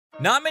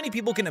Not many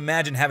people can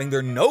imagine having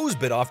their nose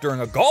bit off during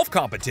a golf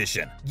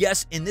competition.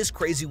 Yes, in this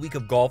crazy week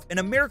of golf, an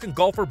American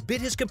golfer bit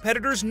his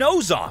competitor's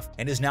nose off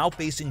and is now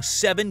facing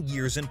 7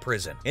 years in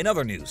prison. In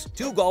other news,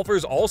 2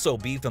 golfers also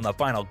beefed on the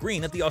final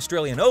green at the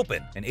Australian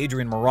Open, and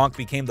Adrian Meronk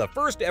became the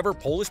first ever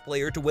Polish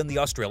player to win the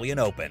Australian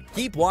Open.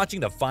 Keep watching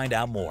to find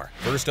out more.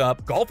 First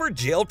up, golfer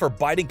jailed for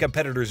biting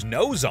competitor's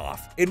nose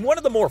off. In one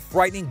of the more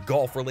frightening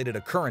golf-related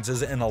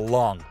occurrences in a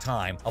long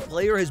time, a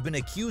player has been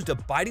accused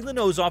of biting the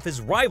nose off his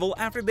rival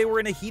after they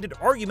were in a heated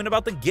argument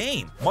about the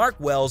game. Mark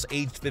Wells,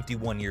 aged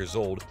 51 years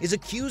old, is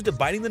accused of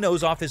biting the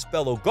nose off his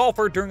fellow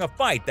golfer during a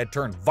fight that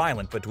turned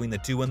violent between the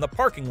two in the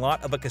parking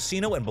lot of a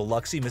casino in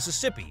Biloxi,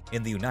 Mississippi,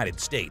 in the United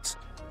States.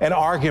 An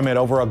argument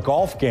over a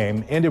golf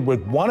game ended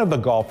with one of the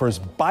golfers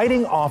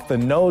biting off the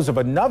nose of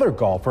another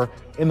golfer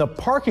in the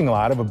parking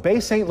lot of a Bay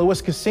St.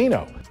 Louis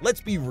casino.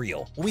 Let's be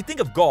real. When we think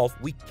of golf,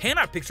 we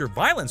cannot picture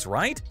violence,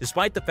 right?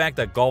 Despite the fact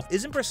that golf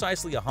isn't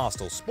precisely a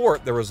hostile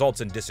sport that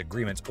results in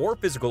disagreements or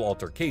physical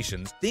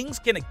altercations, things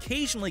can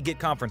occasionally get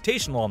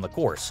confrontational on the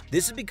course.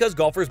 This is because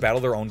golfers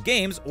battle their own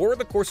games or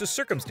the course's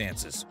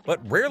circumstances, but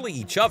rarely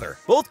each other.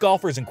 Both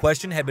golfers in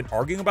question had been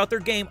arguing about their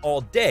game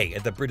all day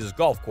at the Bridges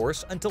Golf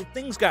Course until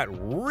things got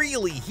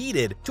really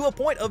heated to a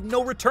point of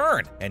no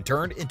return and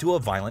turned into a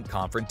violent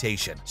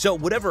confrontation. So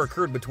whatever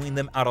occurred between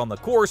them out on the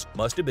course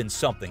must have been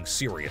something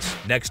serious.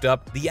 Next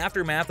up, the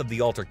aftermath of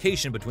the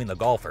altercation between the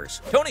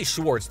golfers. Tony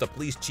Schwartz, the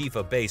police chief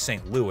of Bay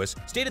St. Louis,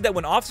 stated that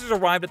when officers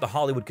arrived at the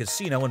Hollywood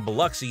Casino in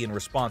Biloxi in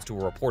response to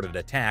a reported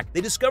attack,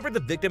 they discovered the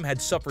victim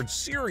had suffered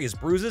serious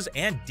bruises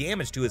and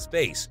damage to his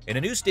face. In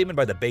a new statement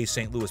by the Bay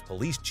St. Louis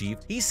police chief,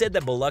 he said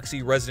that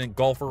Biloxi resident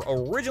golfer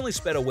originally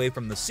sped away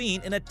from the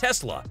scene in a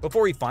Tesla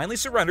before he finally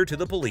surrendered to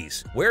the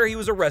police, where he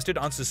was arrested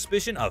on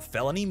suspicion of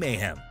felony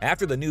mayhem.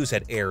 After the news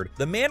had aired,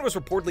 the man was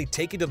reportedly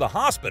taken to the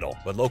hospital,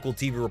 but local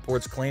TV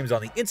reports claims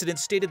on the incident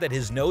stated that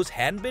his nose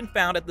hadn't been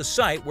found at the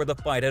site where the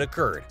fight had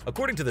occurred.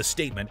 According to the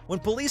statement, when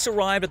police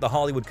arrived at the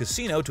Hollywood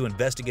Casino to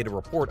investigate a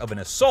report of an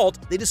assault,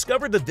 they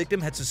discovered the victim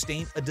had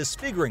sustained a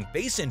disfiguring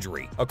face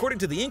injury. According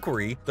to the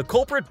inquiry, the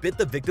culprit bit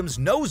the victim's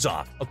nose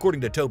off,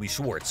 according to Toby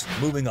Schwartz.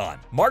 Moving on.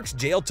 Mark's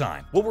jail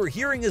time. What we're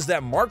hearing is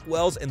that Mark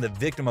Wells and the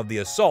victim of the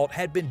assault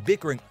had been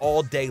bickering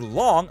all day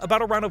long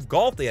about a round of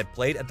golf they had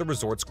played at the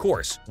resort's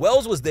course.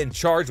 Wells was then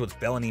charged with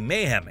felony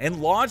mayhem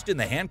and lodged in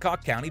the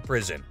Hancock County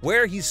Prison,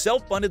 where he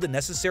self-funded the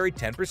necessary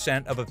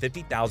 10% of a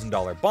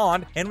 $50,000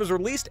 bond and was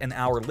released an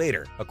hour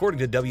later, according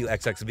to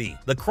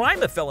WXXV. The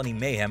crime of felony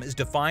mayhem is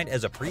defined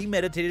as a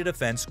premeditated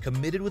offense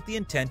committed with the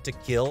intent to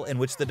kill in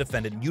which the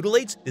defendant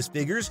mutilates,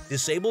 disfigures,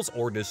 disables,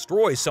 or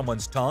destroys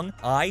someone's tongue,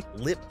 eye,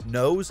 lip,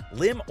 nose,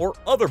 limb, or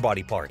other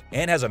body part,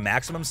 and has a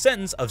maximum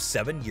sentence of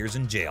 7 years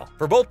in jail.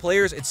 For both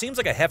players, it seems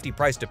like a hefty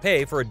price to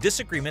pay for a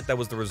disagreement that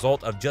was the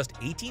result of just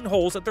 18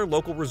 holes at their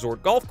local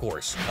resort golf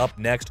course. Up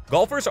next,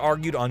 golfers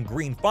argued on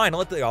green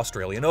final at the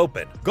Australian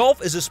Open.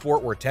 Golf is a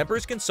sport where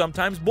tempers can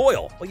sometimes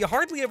boil, but you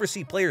hardly ever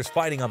see players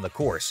fighting on the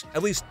course,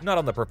 at least not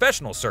on the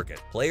professional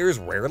circuit. Players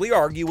rarely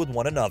argue with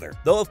one another,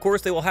 though of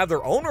course they will have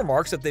their own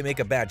remarks if they make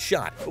a bad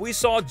shot. But we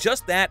saw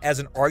just that as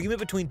an argument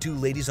between 2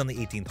 ladies on the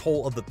 18th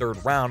hole of the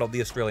 3rd round of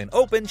the Australian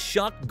Open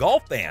shocked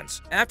golf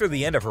fans. After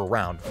the end of her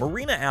round,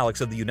 Marina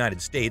Alex of the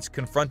United States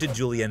confronted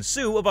Julianne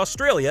Su of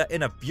Australia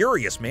in a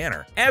furious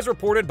manner. As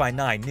reported by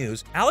 9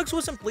 News, Alex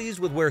wasn't pleased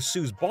with where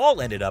Su's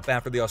ball ended up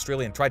after the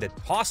Australian tried to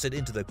toss it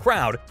into the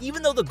crowd,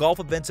 even though the golf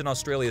events in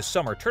Australia's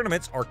summer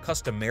tournaments are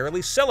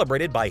customarily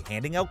celebrated by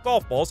handing out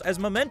golf balls as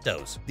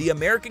mementos. The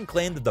American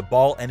claimed that the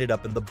ball ended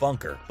up in the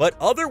bunker, but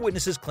other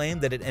witnesses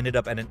claimed that it ended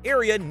up at an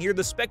area near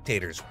the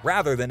spectators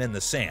rather than in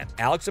the sand.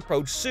 Alex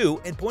approached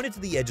Su and pointed to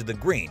the edge of the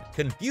green,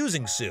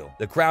 confusing Su.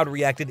 The crowd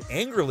reacted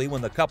angrily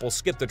when the couple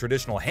skipped the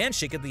traditional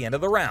handshake at the end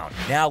of the round.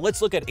 Now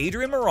let's look at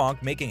Adrian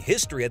Meronk making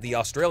history at the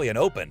Australian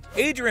Open.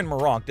 Adrian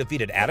Meronk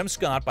defeated Adam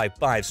Scott by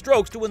 5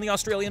 strokes to win the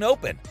Australian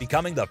Open,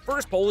 becoming the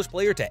first Polish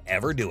player to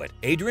ever do it.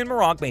 Adrian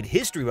Meronk made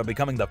history by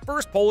becoming the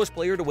first Polish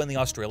player to win the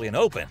Australian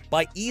Open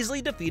by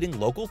easily defeating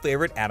local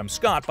favorite Adam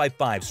Scott by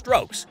 5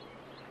 strokes.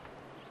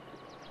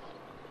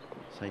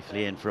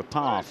 Safely in for a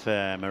par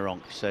for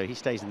Meronk, so he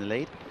stays in the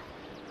lead.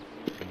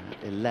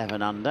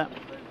 11 under.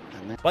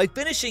 By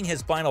finishing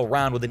his final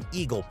round with an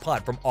eagle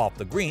putt from off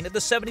the green at the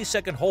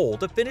 72nd hole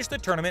to finish the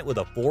tournament with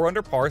a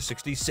 4-under par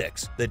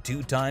 66. The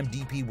 2-time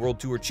DP World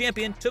Tour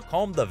champion took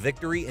home the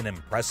victory in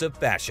impressive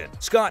fashion.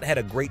 Scott had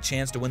a great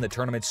chance to win the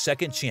tournament's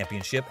 2nd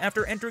championship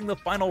after entering the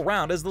final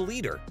round as the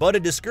leader, but a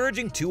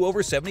discouraging 2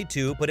 over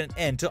 72 put an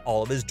end to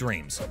all of his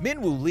dreams.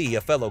 Minwoo Lee,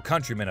 a fellow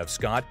countryman of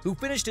Scott, who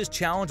finished his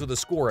challenge with a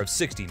score of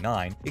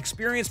 69,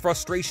 experienced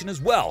frustration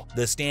as well.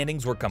 The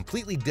standings were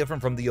completely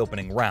different from the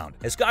opening round,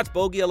 as Scott's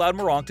bogey allowed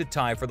Meronk to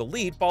tie for the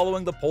lead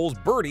following the Pole's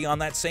birdie on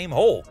that same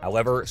hole.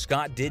 However,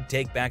 Scott did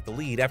take back the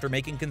lead after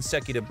making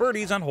consecutive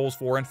birdies on holes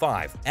 4 and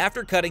 5.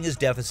 After cutting his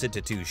deficit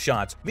to 2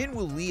 shots,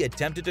 Minwoo Lee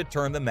attempted to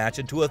turn the match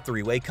into a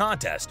 3-way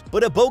contest,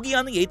 but a bogey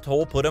on the 8th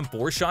hole put him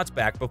 4 shots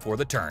back before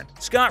the turn.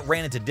 Scott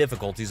ran into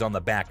difficulties on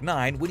the back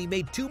 9 when he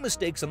made 2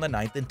 mistakes on the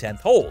 9th and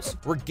 10th holes.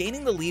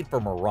 Regaining the lead for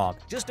Meronk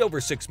just over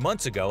 6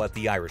 months ago at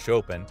the Irish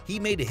Open, he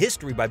made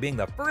history by being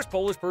the first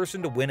Polish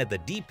person to win at the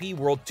DP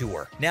World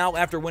Tour. Now,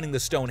 after winning the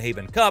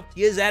Stonehaven Cup,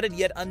 he has added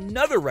yet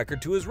another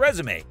record to his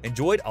resume,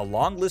 enjoyed a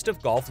long list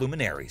of golf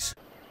luminaries.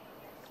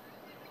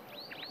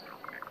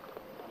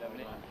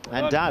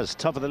 And does,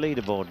 top of the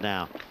leaderboard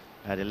now.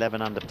 At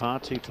 11 under par,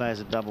 2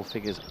 players at double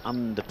figures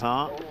under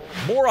par.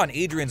 More on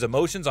Adrian's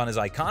emotions on his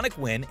iconic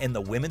win in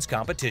the women's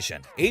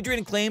competition.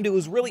 Adrian claimed it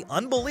was really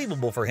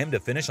unbelievable for him to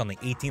finish on the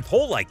 18th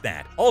hole like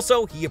that.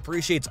 Also, he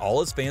appreciates all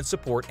his fans'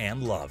 support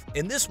and love.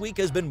 And this week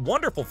has been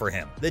wonderful for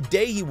him. The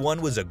day he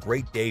won was a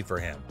great day for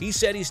him. He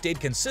said he stayed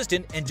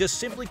consistent and just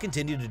simply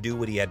continued to do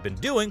what he had been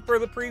doing for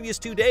the previous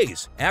 2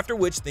 days, after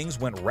which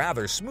things went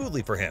rather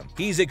smoothly for him.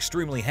 He's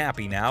extremely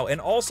happy now and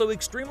also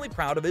extremely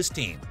proud of his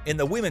team. In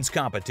the women's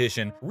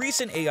competition, recent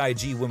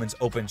AIG Women's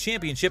Open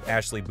Championship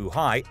Ashley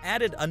Buhai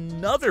added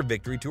another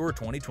victory to her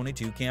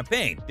 2022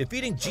 campaign,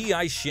 defeating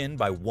Ji Shin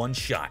by 1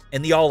 shot.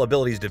 In the All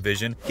Abilities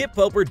division, Kip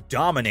Popper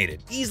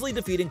dominated, easily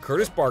defeating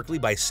Curtis Barkley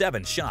by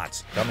 7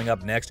 shots. Coming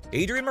up next,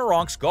 Adrian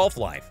Meronk's golf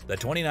life. The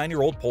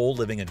 29-year-old Pole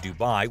living in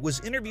Dubai was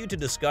interviewed to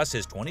discuss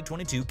his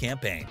 2022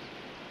 campaign.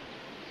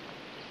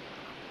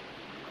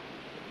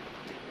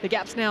 The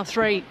gap's now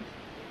 3.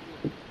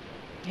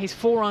 He's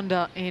 4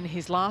 under in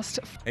his last.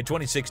 In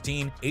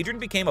 2016, Adrian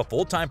became a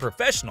full-time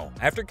professional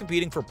after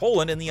competing for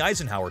Poland in the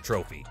Eisenhower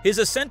Trophy. His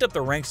ascent up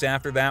the ranks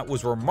after that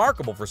was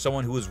remarkable for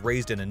someone who was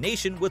raised in a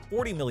nation with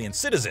 40 million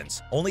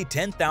citizens, only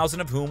 10,000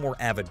 of whom were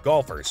avid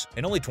golfers,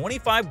 and only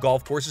 25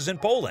 golf courses in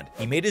Poland.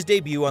 He made his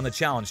debut on the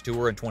Challenge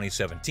Tour in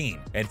 2017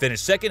 and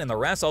finished second in the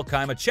Ras Al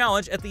Khaimah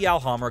Challenge at the Al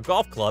Hamra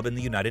Golf Club in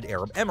the United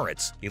Arab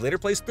Emirates. He later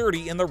placed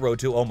 30 in the Road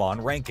to Oman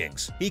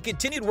rankings. He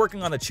continued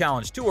working on the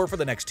Challenge Tour for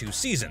the next 2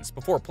 seasons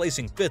before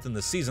placing 5th in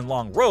the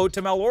season-long Road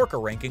to Mallorca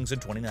rankings in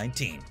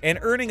 2019 and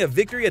earning a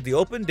victory at the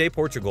Open de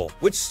Portugal,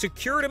 which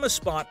secured him a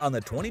spot on the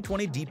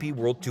 2020 DP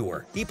World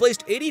Tour. He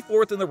placed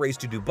 84th in the race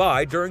to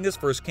Dubai during his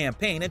first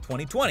campaign in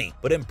 2020,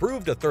 but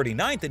improved to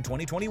 39th in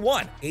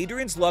 2021.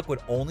 Adrian's luck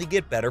would only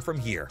get better from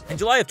here. In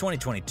July of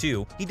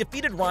 2022, he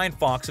defeated Ryan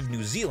Fox of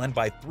New Zealand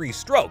by 3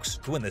 strokes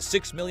to win the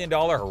 $6 million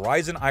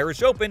Horizon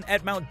Irish Open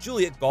at Mount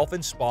Juliet Golf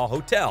and Spa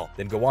Hotel,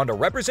 then go on to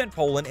represent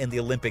Poland in the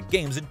Olympic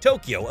Games in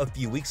Tokyo a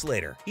few weeks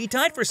later. He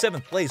tied for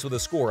 7th place with a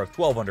score of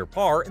 12 under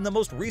par in the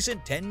most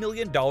recent $10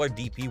 million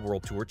DP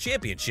World Tour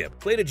Championship,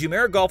 played at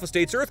Jumeirah Golf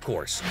Estates Earth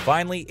Course.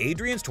 Finally,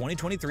 Adrian's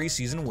 2023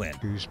 season win.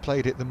 Who's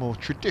played it the more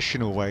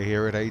traditional way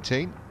here at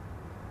 18.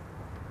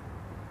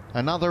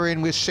 Another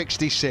in with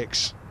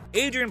 66.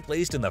 Adrian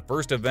placed in the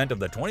first event of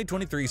the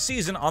 2023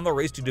 season on the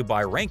Race to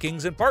Dubai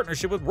rankings in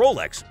partnership with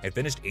Rolex and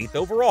finished 8th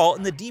overall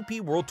in the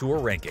DP World Tour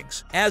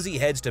rankings. As he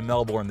heads to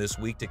Melbourne this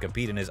week to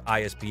compete in his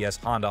ISPS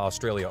Honda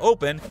Australia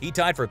Open, he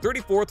tied for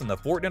 34th in the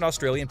Fortinet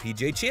Australian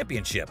PGA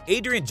Championship.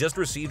 Adrian just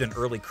received an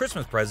early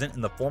Christmas present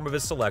in the form of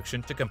his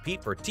selection to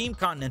compete for Team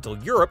Continental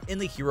Europe in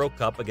the Hero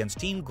Cup against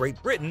Team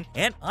Great Britain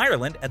and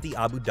Ireland at the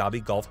Abu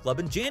Dhabi Golf Club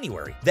in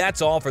January.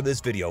 That's all for this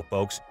video,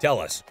 folks. Tell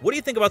us, what do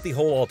you think about the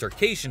whole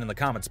altercation in the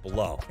comments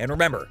below? And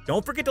remember,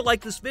 don't forget to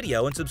like this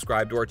video and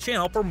subscribe to our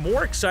channel for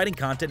more exciting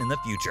content in the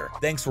future.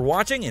 Thanks for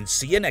watching and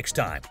see you next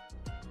time.